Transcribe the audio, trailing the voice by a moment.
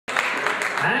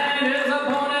And his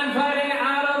opponent fighting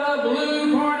out of the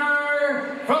blue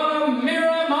corner from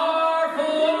Miramar,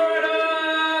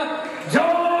 Florida,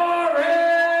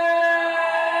 Jorrin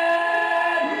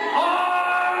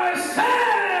Arsenec.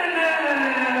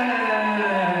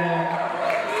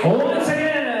 Once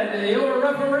again, your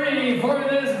referee for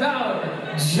this bout,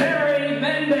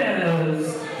 Martinez.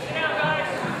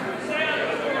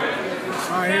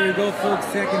 All right, here we go, folks.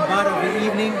 Second bout of the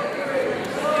evening.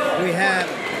 We have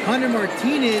Hunter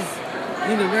Martinez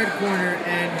in the red corner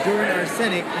and Jorrin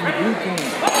Arsenec in the blue corner.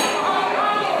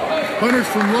 Hunter's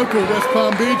from local West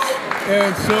Palm Beach,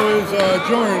 and so is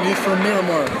Jorrin. He's from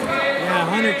Miramar. Yeah,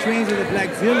 Hunter trains with the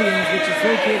Blackzilians, which is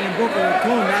located in Boca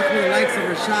Raton. That's where the likes of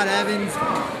Rashad Evans,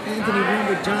 Anthony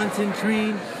Rumble Johnson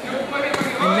train,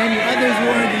 and many others who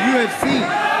are in the UFC.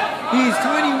 He's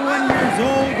 21 years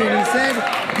old, and he said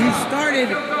he started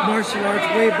martial arts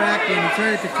way back when he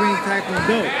started to train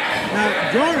Taekwondo. Now,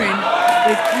 Jorrin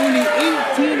is only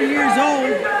 18 years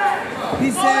old. He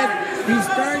said he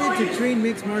started to train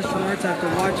mixed martial arts after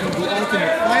watching The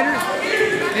Ultimate Fighter,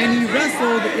 and he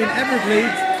wrestled in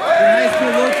Everglades, the high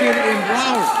school located in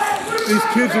Broward. These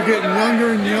kids are getting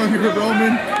younger and younger,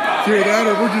 Roman. Either that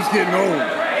or we're just getting old.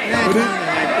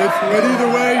 But either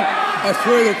way, I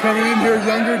swear they're coming in here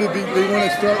younger. They want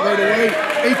to start right away.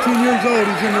 18 years old,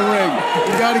 he's in the ring.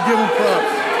 You got to give him props.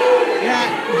 Yeah,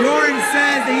 Jorrin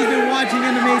says that he's been watching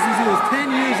MMA since he was 10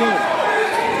 years old.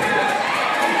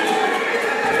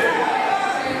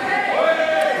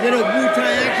 Little Muay Thai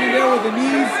action there with the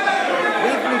knees.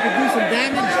 Definitely could do some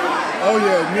damage. Oh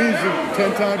yeah, knees are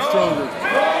 10 times stronger.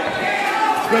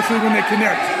 Especially when they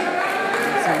connect.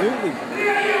 Absolutely.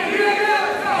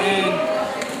 And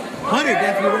Hunter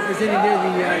definitely representing there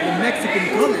the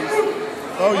Mexican colors.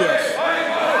 Oh yes.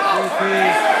 With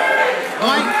his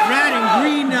white, red, and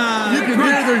green you can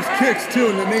hear those kicks too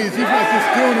in the knees. He's not just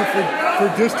doing it for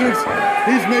distance.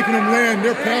 He's making them land.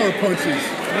 They're power punches.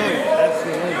 Oh yeah,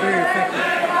 absolutely. Very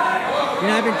effective. You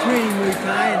know, I've been training Muay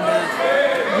Thai, and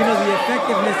you know the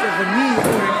effectiveness of a knee or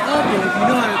an elbow if you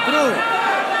know how to throw it.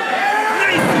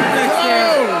 Nice deflex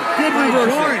there. Good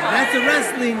reversal. Jorrin. That's a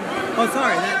wrestling. Oh,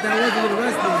 sorry, that was a little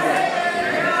wrestling there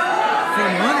from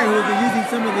Hunter, who will be using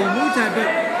some of the Muay Thai, but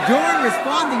Jorrin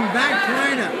responding back,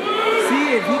 trying to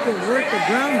see if he can work the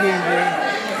ground game there.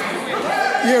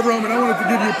 Yeah, Roman, I wanted to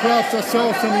give you props. I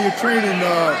saw some of your training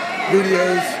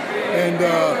videos, and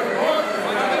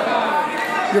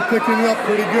you're picking it up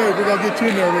pretty good. We're going to get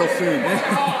you in there real soon.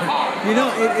 You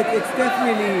know, it's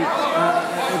definitely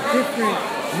a different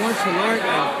martial art,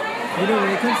 and you know,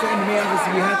 when it comes to MMA,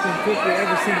 obviously you have to incorporate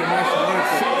every single martial art.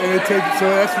 And so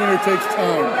that's when it takes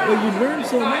time. But you learn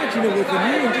so much, you know, with the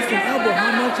knee and just an elbow,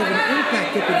 how much of an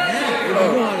impact it can have if you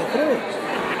know how to throw it.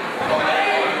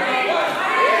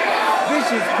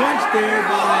 Vicious punch there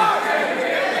by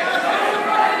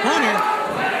Hunter.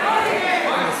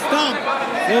 And a stomp.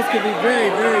 Those could be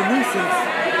very, very nuisance.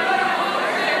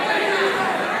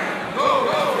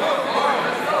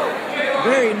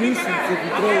 Very nuisance if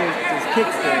you throw his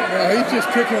kicks there. He's just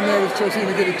kicking there so he's going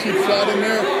to get a cheap shot in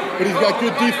there, but he's got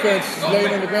good defense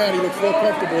laying on the ground. He looks real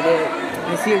comfortable there.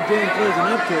 You see if Jorrin throws an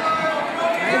up kick.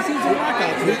 I've seen some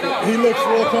knockouts. He looks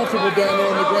real comfortable down there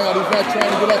on the ground. He's not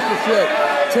trying to get up just yet.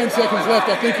 10 seconds left.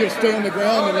 I think he'll stay on the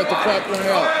ground and let the clock run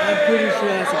out. I'm pretty sure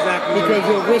that's exactly because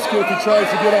he'll risk it if he tries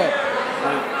to get up.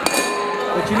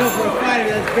 But you know, for a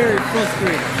fighter, that's very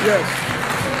frustrating. Yes.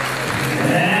 He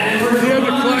had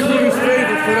the clock in his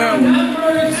favor for that one.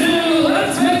 Number 2,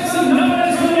 let's make some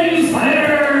noise for these fighters.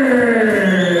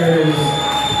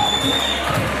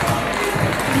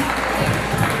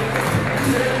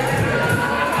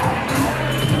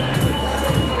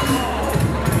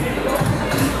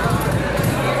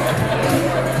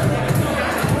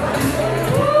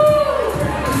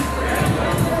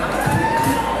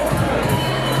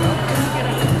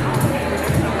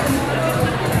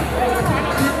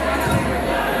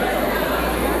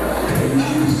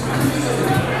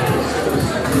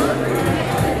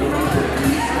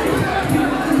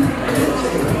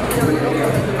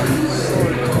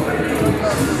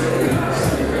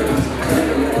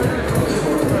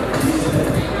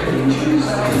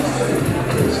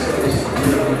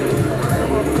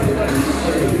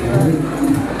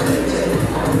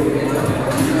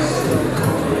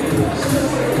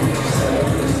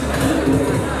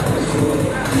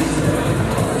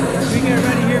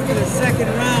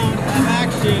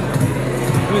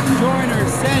 With Jorrin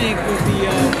Arsenec with the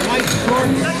white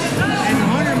shorts and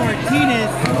Hunter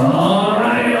Martinez. All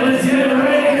right, let's get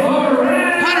ready for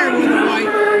round Hunter with the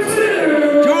white,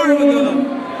 Jorrin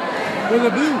with the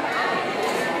blue.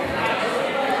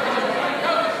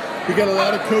 We got a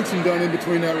lot of coaching done in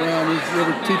between that round. He's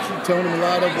ever telling him a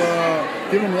lot of,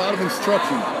 giving him a lot of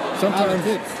instruction. Sometimes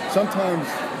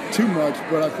too much,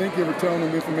 but I think you were telling him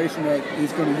information that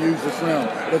he's going to use this round.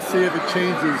 Let's see if it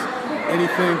changes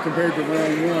anything compared to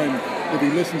round one, if he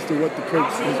listens to what his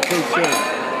coach says.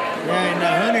 Yeah, and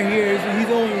Hunter here, he's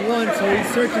 0-1, so he's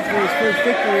searching for his first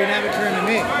victory in amateur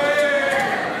MMA.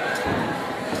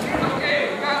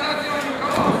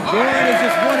 Jorrin is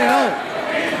just 1-0.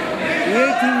 The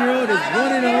 18-year-old is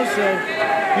 1-0, so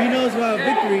he knows what a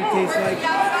victory tastes like.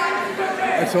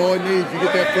 That's all it needs. You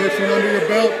get that first one under your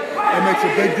belt, that makes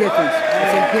a big difference.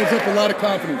 It builds up a lot of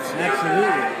confidence.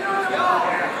 Absolutely.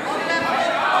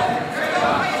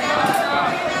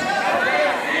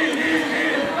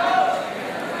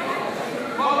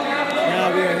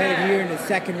 Now we are headed here in the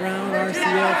second round,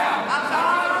 RCF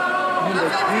number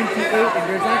 28, and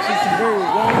there's actually some very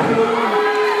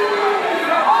well-known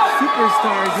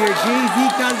superstars here. Jay-Z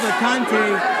Calvacante,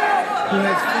 who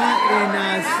has fought in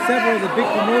several of the big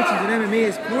promotions in MMA,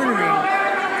 is cornering.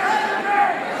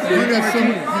 You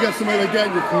got somebody like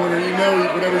that in your corner, you know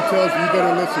whatever he tells you, you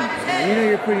better listen. Yeah, you know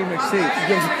you're pretty much safe.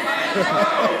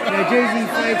 Now Jay-Z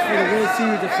fights for the World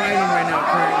Series of Fighting right now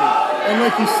currently. And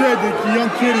like you said, the young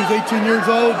kid, he's 18 years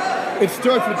old, it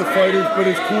starts with the fighters, but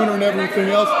his corner and everything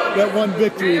else, that one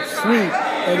victory, it's sweet.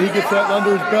 And he gets that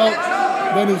under his belt,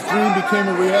 then his dream became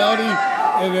a reality,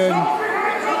 and then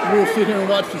we'll sit here and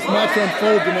watch this match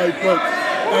unfold tonight, but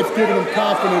that's giving him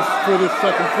confidence for this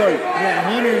second fight. Yeah,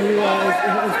 Hunter, who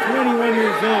is 21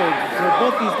 years old, so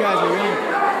both these guys are young.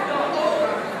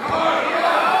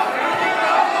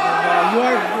 You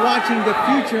are watching the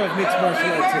future of mixed martial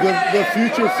arts. The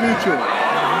future. Oh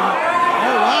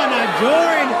wow, now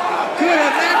Jorrin could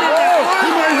have landed that arm. He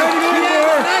might have it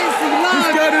over. Nicely locked.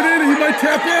 He's got it in, he might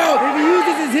tap out. If he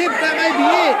uses his hip, that might be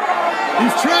it.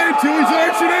 He's trying to, he's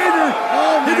arching over.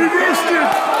 Oh He reversed it.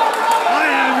 I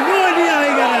have no idea how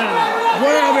he got out of it.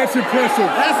 Wow, that's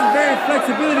impressive. That's some very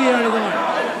flexibility on his arm.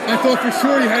 I thought for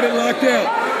sure he had it locked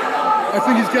out. I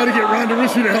think he's got to get Ronda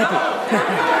Rousey to help him.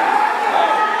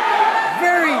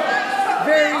 Very,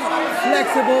 very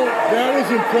flexible. That was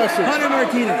impressive. Hunter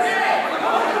Martinez.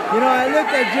 You know, I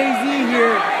looked at Jay-Z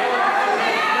here,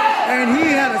 and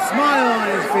he had a smile on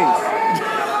his face.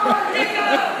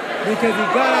 Because he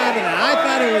got out of it. I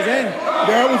thought it was in.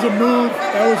 That was a move.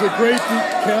 That was a great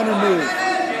counter move.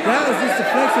 That was just the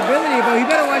flexibility, but he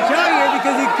better watch out here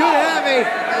because he could have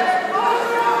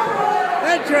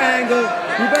that triangle.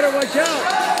 You better watch out.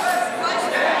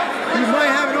 He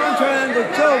might have an arm triangle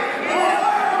choke.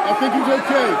 I think he's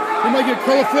okay. He might get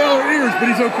cauliflower ears, but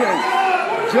he's okay.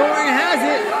 Jorrin has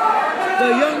it. The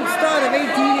young stud of 18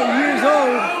 years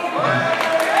old.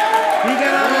 He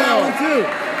got out of that one too.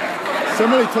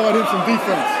 Somebody taught him some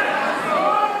defense.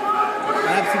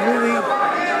 Absolutely.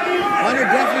 Hunter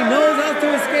definitely knows how to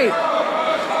escape.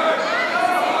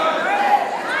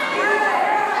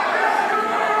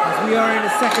 As we are in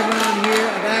the second round here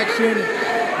of action,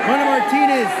 Hunter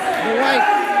Martinez, the white,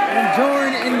 and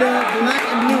Jorrin in the black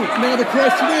and blue. Now the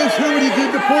question is, who would you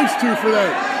give the points to for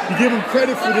that? You give him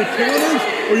credit for the counters,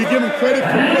 or you give him credit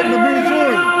for putting the moves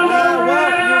on? Well,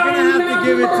 you're going to have to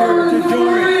give it to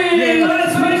Jorrin.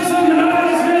 Let's make some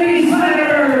noise for these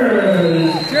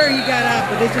fighters! Sure, he got out,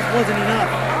 but it just wasn't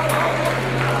enough.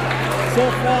 So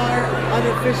far,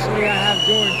 unofficially, I have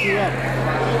Jorrin 2-up.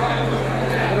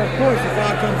 But of course, it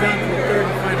all comes down to the third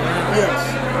and final round. Yes,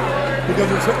 because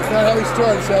it's not how they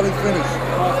start, it's how they finish.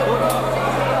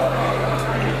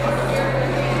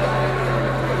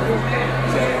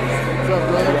 What's up,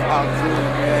 brother? I'm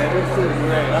doing, man. This is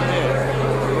great. I'm here.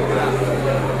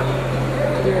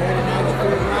 We're heading out the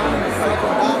third round, the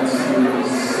second bout.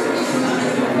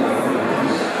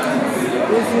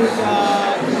 This is the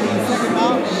second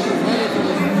bout.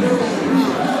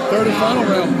 Third and final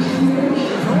round.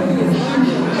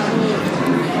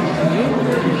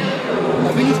 I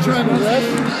think he's trying to rest.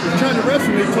 He's trying to rest,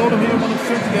 and they told him he didn't want to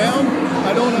sit down.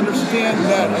 I don't understand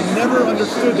that. I never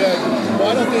understood that.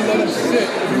 Why don't they let him sit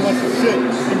if he wants to sit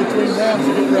in between rounds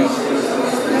to get rest?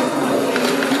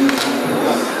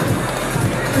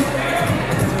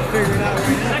 Figure it out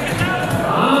right now.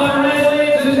 All right,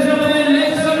 ladies and gentlemen,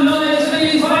 make some noise for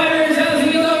these fighters as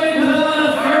we go into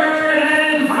the third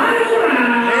and final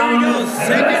round. There we go,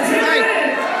 second fight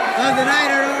of the night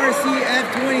at RCF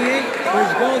 28,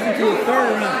 which goes into the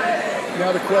third round.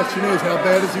 Now the question is, how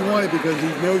bad does he want it? Because he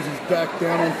knows he's back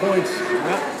down on points.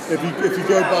 If you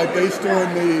go by based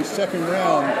on the second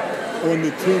round, on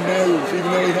the two moves,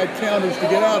 even though he had counters to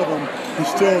get out of them, he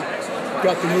still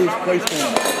got the moves placed on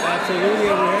him. Absolutely,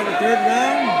 and we're in the third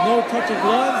round. No touch of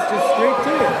gloves, just straight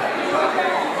to it.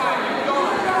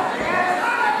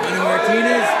 Hunter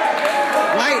Martinez,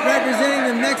 white representing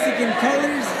the Mexican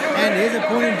colors, and his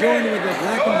opponent Jorrin with the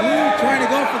black and blue, trying to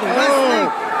go for the wrestling.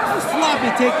 Sloppy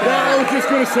takedown. I was just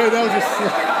going to say that was a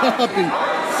sloppy.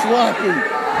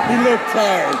 He looked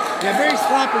tired. Yeah, very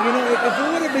sloppy. You know, if it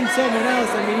would have been someone else,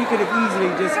 I mean, he could have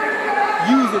easily just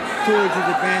used it towards his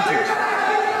advantage.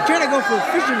 He tried to go for a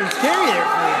fisherman's carry there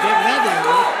for a bit, but that didn't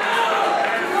work.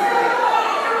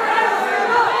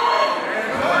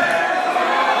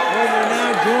 Over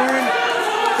now, Jorrin.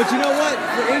 But you know what?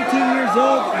 For 18 years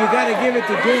old, you got to give it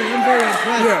to Jorrin. I'm very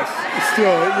impressed. Yes,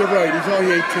 still, you're right. He's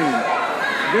only 18.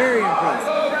 Very impressed.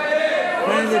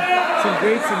 Landed some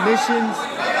great submissions.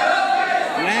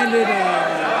 Landed an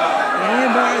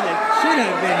armbar that should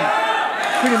have been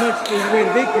pretty much his way to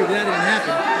victory, but that didn't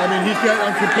happen. I mean,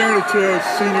 I'm comparing it to his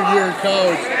senior year in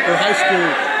college, or high school,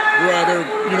 rather,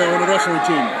 you know, on a wrestling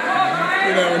team.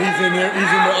 You know, and he's in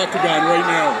the octagon right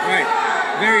now. Right.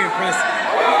 Very impressive.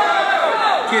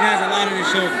 Kid has a lot on his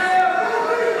shoulders.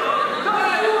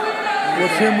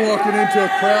 With him walking into a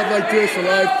crowd like this, a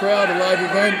live crowd, a live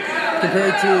event,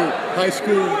 compared to high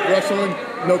school wrestling,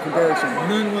 no comparison.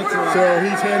 None whatsoever. So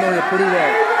he's handling it pretty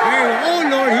well. Very well. Oh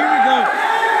Lord, here we go.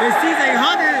 It seems like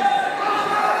Hunter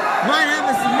might have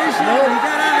a submission, but he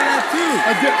got out of that too.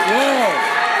 Wow.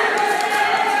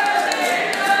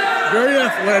 Very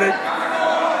athletic.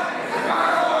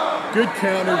 Good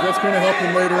counters. That's going to help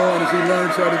him later on as he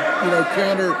learns how to, you know,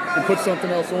 counter and put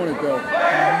something else on it, though.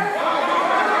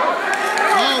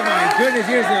 Oh my goodness,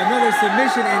 here's another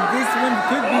submission, and this one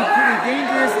could be pretty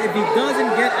dangerous if he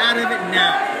doesn't get out of it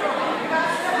now.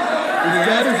 He's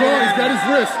got his arm, he's got his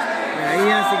wrist. Yeah, he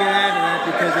has to get out of that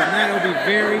because if not, it'll be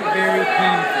very, very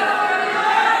painful.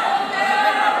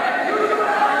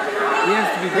 He has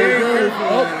to be very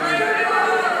careful.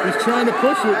 He's trying to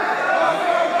push it.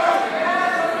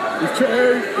 He's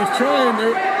trying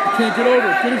there. He can't get over.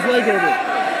 Get his leg over.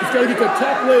 He's got to get that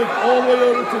top leg all the way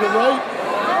over to the right.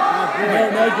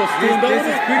 No, just stand on it. This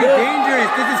is pretty dangerous.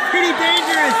 This is pretty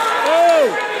dangerous.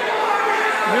 Oh!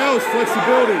 Now it's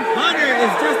flexibility. Hunter is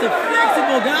just a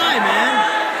flexible guy, man.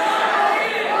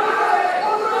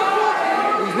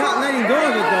 He's not letting go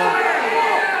of it, though.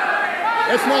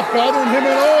 That's not bothering him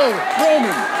at all.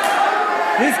 Roman.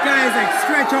 This guy is like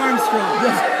Stretch Armstrong.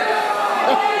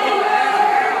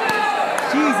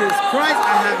 Jesus Christ,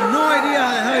 I have no idea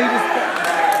how the hell he just...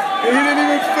 He didn't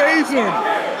even phase him.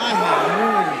 I have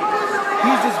no idea.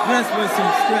 He's just blessed with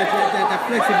some stretch, that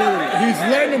flexibility. He's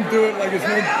letting him do it like it's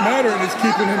no matter, and it's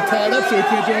keeping him tied up so he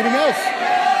can't do anything else.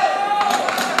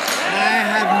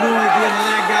 I have no idea how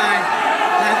that guy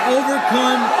has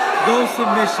overcome those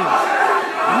submissions.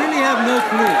 Really have no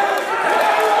clue.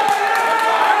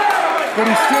 But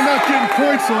he's still not getting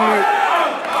points on it.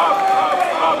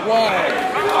 Wow.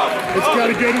 It's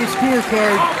got to go to the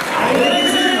scorecard.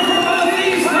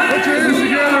 Put your hands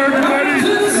together, everybody.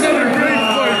 Another great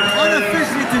fight.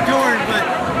 Unofficially to Jorrin, but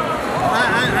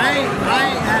I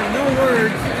have no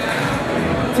words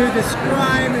to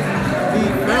describe the...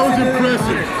 That was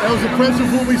impressive. That was impressive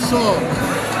what we saw.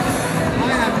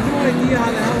 I have no idea how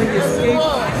the hell he escaped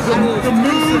The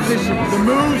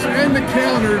moves and the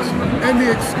counters and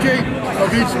the escape of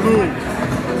each move.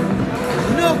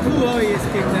 No clue how he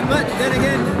escaped that, but then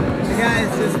again, the guy is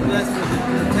just blessed with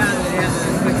the talent that he has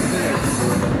and the flexibility.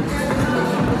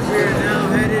 We are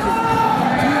now headed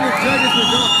to the judges'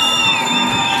 results.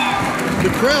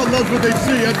 The crowd loves what they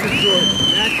see, that's for sure.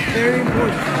 That's very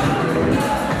important.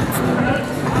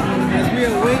 As we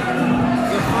await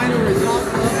the final result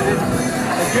of this fight.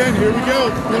 Again, here we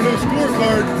go. Going to the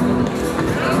scorecard.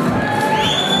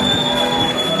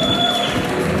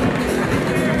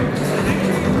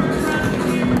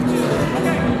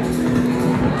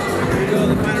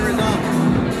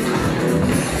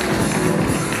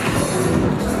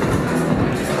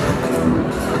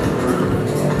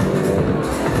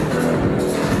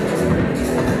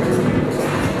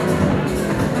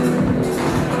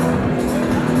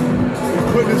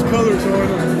 His colors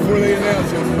on before they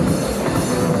announce it.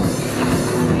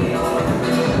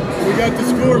 We got the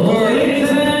scorecard.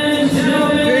 Dave's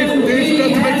about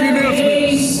to make the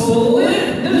announcement.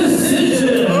 Split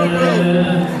decision. Oh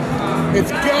no.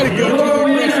 It's got to go to the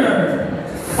Winner,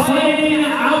 fighting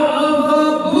out of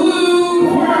the blue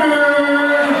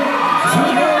corner,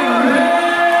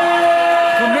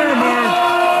 from Miramar.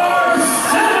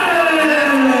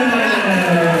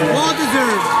 Well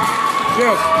deserved.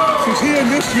 Yes. Since he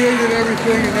initiated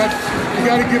everything, and that's, you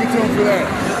got to give it to him for that.